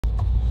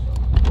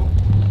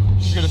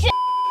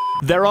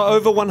There are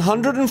over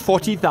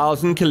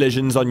 140,000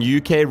 collisions on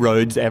UK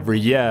roads every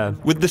year,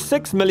 with the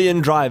 6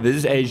 million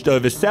drivers aged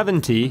over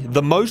 70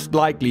 the most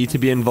likely to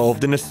be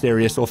involved in a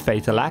serious or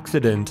fatal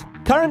accident.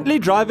 Currently,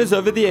 drivers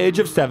over the age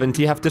of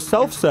 70 have to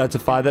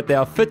self-certify that they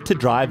are fit to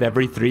drive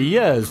every 3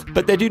 years,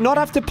 but they do not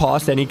have to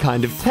pass any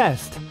kind of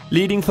test,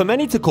 leading for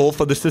many to call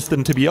for the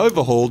system to be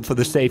overhauled for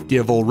the safety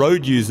of all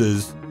road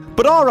users.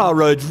 But are our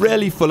roads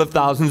really full of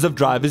thousands of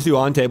drivers who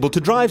aren't able to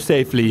drive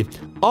safely?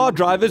 Are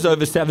drivers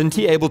over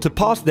 70 able to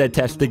pass their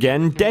test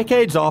again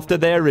decades after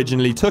they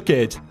originally took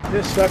it?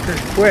 This sucker's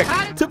quick.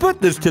 To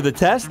put this to the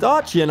test,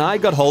 Archie and I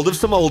got hold of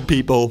some old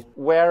people.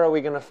 Where are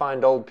we going to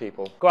find old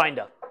people?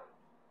 Grindr,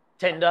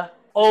 Tinder.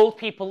 Old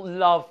people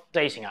love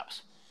dating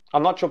apps.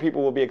 I'm not sure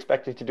people will be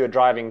expected to do a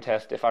driving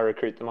test if I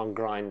recruit them on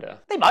Grindr.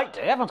 They might do.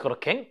 Everyone's got a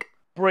kink.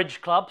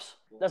 Bridge clubs.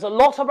 There's a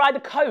lot around the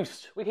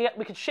coast. We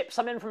could ship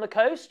some in from the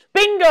coast.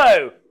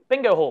 Bingo!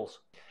 Bingo halls.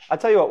 I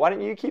tell you what, why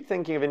don't you keep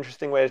thinking of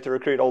interesting ways to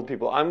recruit old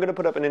people? I'm going to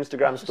put up an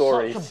Instagram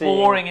story. Such a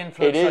boring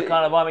influencer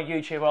kind of, I'm a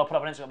YouTuber, I'll put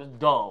up an Instagram, it's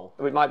dull.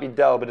 It might be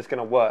dull, but it's going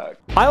to work.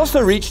 I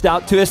also reached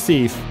out to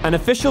Asif, an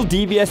official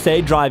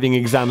DVSA driving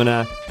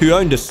examiner, who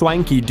owned a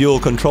swanky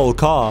dual-control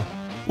car.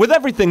 With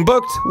everything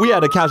booked, we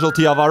had a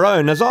casualty of our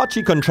own as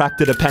Archie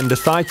contracted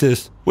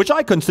appendicitis, which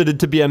I considered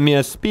to be a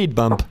mere speed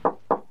bump.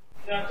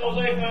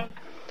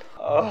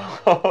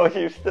 Oh,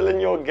 you're still in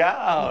your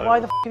gown. Why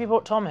the f have you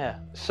brought Tom here?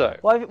 So,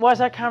 Why is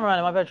there a cameraman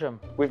in my bedroom?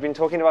 we've been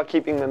talking about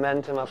keeping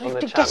momentum up on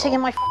the channel. Getting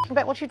in my f***ing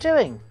bed, what are you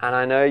doing? And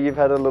I know you've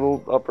had a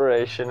little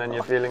operation and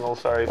you're feeling all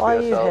sorry for Why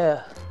are yourself. you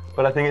here?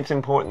 But I think it's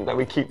important that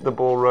we keep the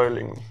ball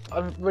rolling.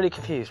 I'm really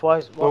confused.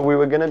 Why? Well, we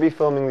were going to be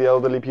filming the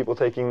elderly people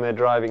taking their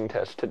driving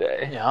test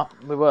today. Yeah,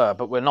 we were,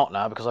 but we're not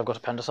now because I've got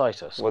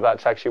appendicitis. Well,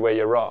 that's actually where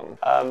you're wrong.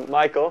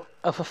 Michael.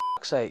 Oh, for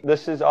f***'s sake.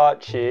 This is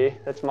Archie.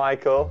 That's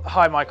Michael.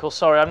 Hi, Michael.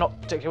 Sorry, I'm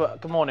not particularly...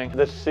 Good morning.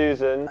 That's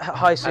Susan.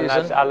 Hi, Susan. And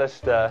that's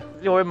Alistair.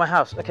 You're in my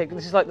house. Okay,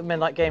 this is like the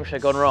Midnight Game Show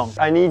gone wrong.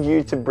 I need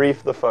you to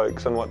brief the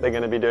folks on what they're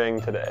going to be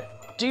doing today.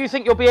 Do you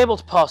think you'll be able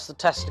to pass the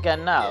test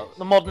again now?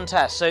 The modern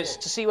test, so it's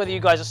to see whether you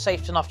guys are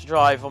safe enough to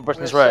drive on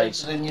Britain's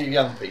roads. Than you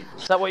young people.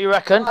 Is that what you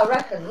reckon? I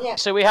reckon, yeah.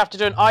 So we have to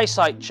do an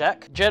eyesight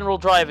check, general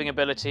driving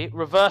ability,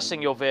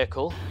 reversing your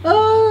vehicle.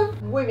 Oh,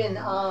 women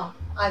are,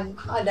 I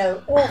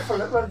know,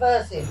 awful at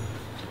reversing.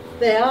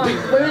 They are.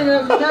 Women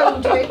are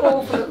known to be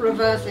awful at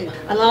reversing,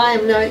 and I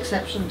am no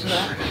exception to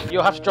that.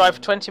 You'll have to drive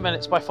for 20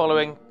 minutes by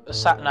following a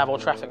sat-nav or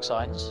traffic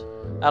signs.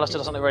 Alistair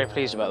doesn't look very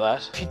pleased about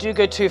that. If you do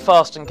go too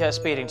fast and get a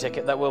speeding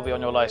ticket, that will be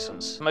on your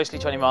licence. Mostly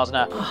 20 miles an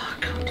hour. Oh, I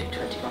can't do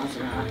 20 miles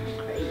an hour.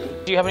 Crazy.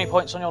 Do you have any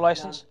points on your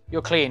licence?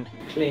 You're clean.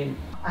 Clean.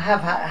 I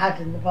have had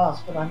in the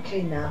past, but I'm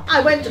clean now.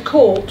 I went to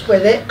court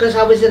with it because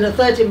I was in a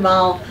 30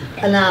 mile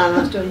an hour and I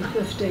was doing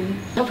 15.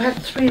 I've had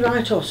 3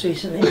 write-offs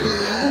recently.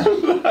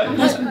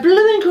 This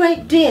blooming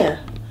great deer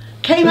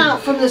came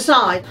out from the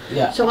side,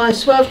 so I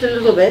swerved a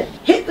little bit,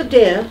 hit the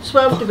deer,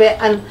 swerved a bit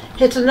and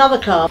hit another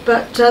car,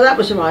 but that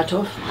was a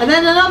write-off. And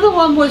then another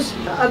one was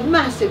a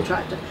massive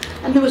tractor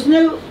and there was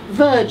no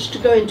verge to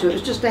go into, it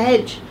was just a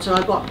hedge. So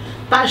I got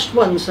bashed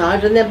one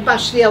side and then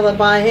bashed the other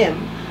by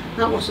him.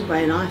 That wasn't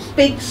very nice.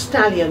 Big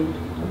stallion,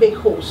 a big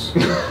horse,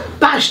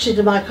 bashed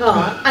into my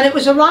car and it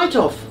was a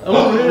write-off.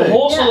 Oh, really? The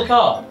horse or the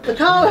car? The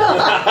car.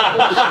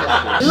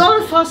 A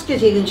lot of fuss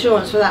getting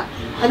insurance for that.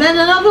 And then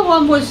another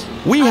one was...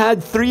 We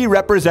had 3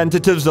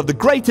 representatives of the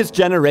greatest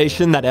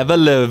generation that ever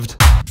lived.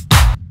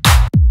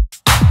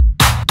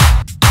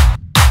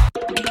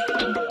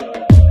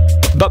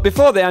 But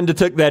before they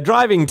undertook their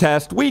driving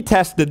test, we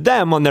tested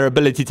them on their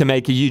ability to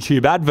make a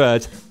YouTube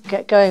advert.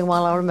 Get going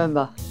while I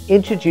remember.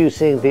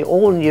 Introducing the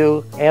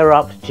all-new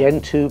Airup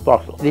Gen 2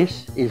 bottle.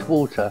 This is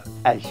water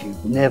as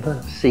you've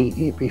never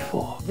seen it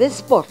before.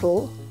 This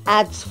bottle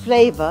adds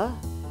flavour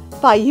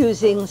by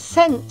using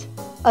scent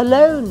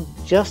alone.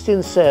 Just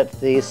insert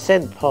the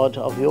scent pod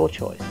of your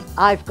choice.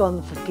 I've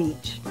gone for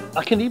peach.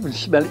 I can even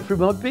smell it through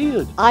my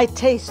beard. I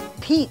taste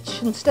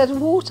peach instead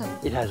of water.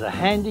 It has a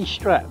handy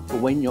strap for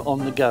when you're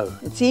on the go.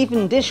 It's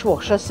even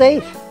dishwasher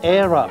safe.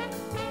 Airup.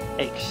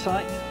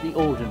 Excite the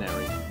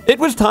ordinary. It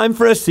was time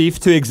for Asif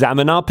to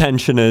examine our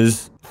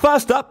pensioners.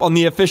 First up on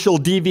the official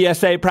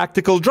DVSA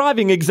practical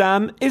driving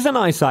exam is an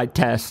eyesight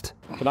test.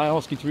 Can I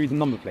ask you to read the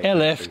number plate?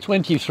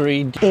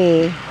 LF23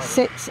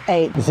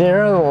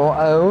 E680 or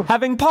O.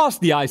 Having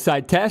passed the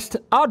eyesight test,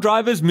 our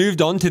drivers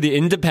moved on to the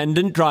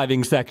independent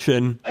driving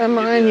section. Am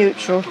I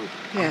neutral?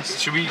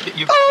 Yes. Should we get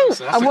you... Oh,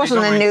 I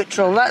wasn't in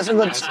neutral. That's a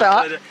good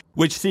start.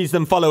 Which sees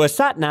them follow a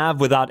sat-nav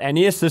without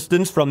any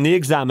assistance from the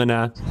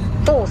examiner.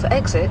 4th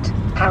exit,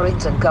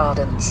 Harrington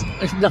Gardens.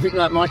 It's nothing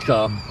like my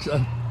car.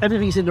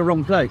 Everything's in the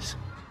wrong place.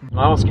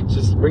 I ask you to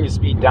just bring your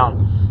speed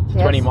down to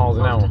 20 miles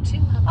an hour.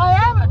 I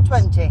am at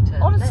 20,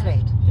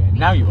 honestly. Yeah,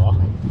 now you are.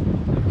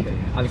 Okay,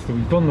 Alistair,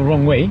 we've gone the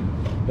wrong way,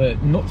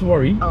 but not to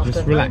worry, After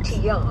just relax.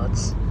 90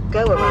 yards,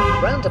 go around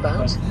the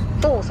roundabout.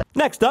 4th.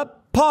 Next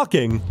up,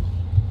 parking.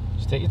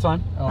 Just take your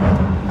time.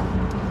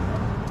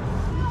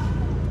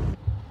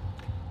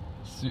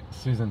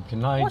 Susan,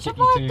 can I What get have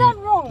you I to... done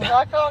wrong?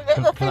 I can't get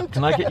the thing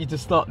Can I get you to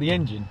start the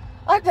engine?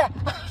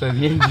 So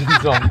the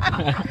engine's on.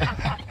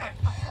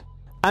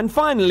 And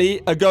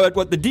finally, a go at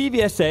what the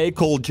DVSA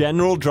call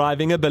general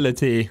driving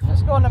ability.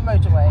 Let's go on a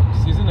motorway.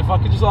 Susan, if I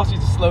could just ask you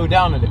to slow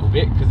down a little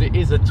bit, because it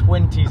is a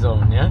 20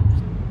 zone, yeah?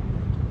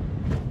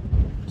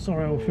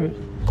 Sorry, Alfred.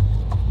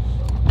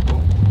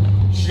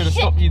 I'm going to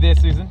stop you there,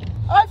 Susan.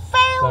 I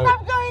failed,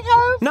 I'm going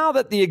home. Now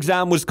that the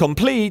exam was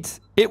complete,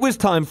 it was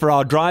time for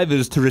our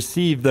drivers to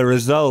receive the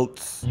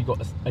results. You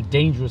got a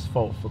dangerous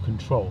fault for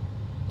control.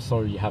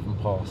 Sorry you haven't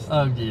passed.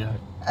 Oh dear.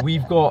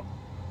 We've got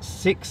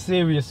 6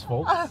 serious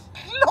faults. Oh,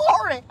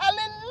 glory,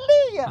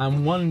 hallelujah.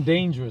 And 1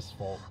 dangerous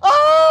fault.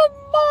 Oh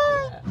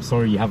my. I'm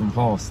sorry you haven't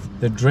passed.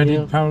 The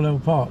dreaded parallel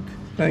park.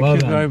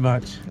 Thank you very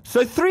much.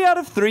 So 3 out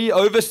of 3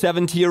 over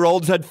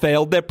 70-year-olds had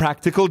failed their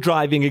practical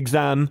driving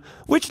exam,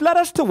 which led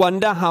us to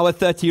wonder how a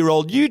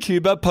 30-year-old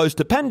YouTuber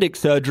post-appendix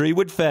surgery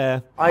would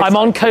fare. I'm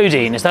on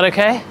codeine, is that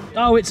okay?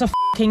 Oh, it's a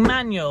f***ing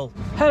manual.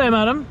 Hello,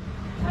 madam.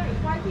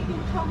 Why did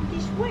you come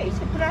this way? It's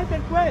a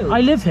private road.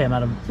 I live here,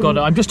 madam. God,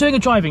 I'm just doing a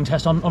driving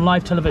test on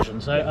live television,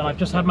 and I've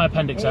just had my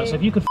appendix out, so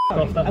if you could f***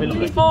 off, that'd be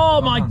lovely.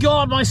 Oh my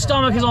God, my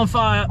stomach is on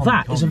fire.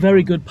 That is a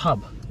very good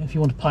pub. If you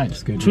want a pint,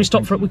 it's good. Should we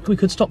stop for it? We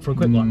could stop for a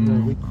quick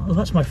one. Oh,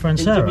 that's my friend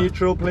Sarah.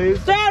 Neutral, please.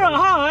 Sarah,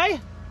 hi!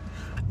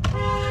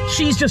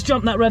 She's just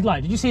jumped that red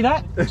light. Did you see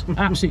that? It's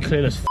absolutely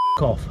clueless.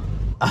 F*** off.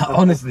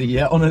 Honestly,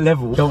 yeah, on a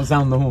level. Don't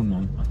sound the horn,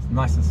 man. It's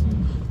nice and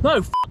smooth. No,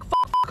 f***,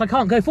 I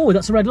can't go forward.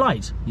 That's a red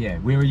light. Yeah,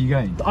 where are you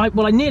going? I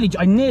nearly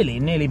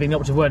being the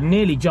operative word,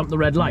 nearly jumped the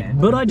red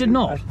light, but I did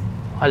not.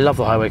 I love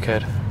the highway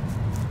code.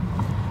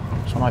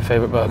 It's one of my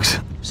favourite books.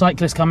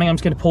 Cyclist coming. I'm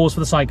just going to pause for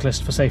the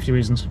cyclist for safety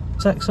reasons.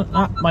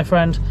 That, my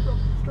friend,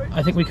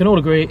 I think we can all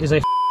agree is a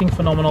f***ing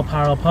phenomenal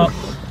parallel park.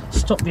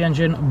 Stop the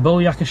engine.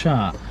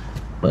 Booyakasha.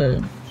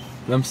 Boom.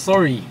 I'm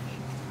sorry.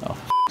 Oh,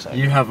 f***ing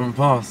you haven't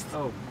passed.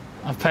 Oh.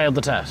 I've failed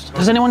the test.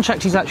 Has anyone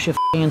checked he's actually a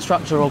f***ing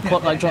instructor or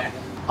what? Like,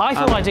 I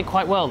thought I did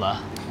quite well there.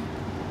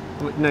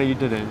 No, you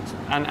didn't.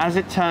 And as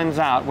it turns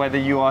out, whether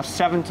you are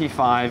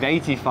 75,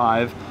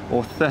 85,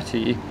 or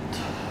 30,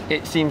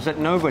 it seems that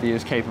nobody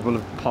is capable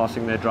of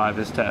passing their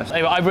driver's test.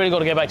 Anyway, I've really got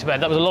to go back to bed.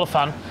 That was a lot of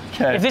fun.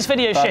 Okay. If this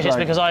video is shit, it's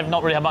because I've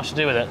not really had much to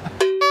do with it.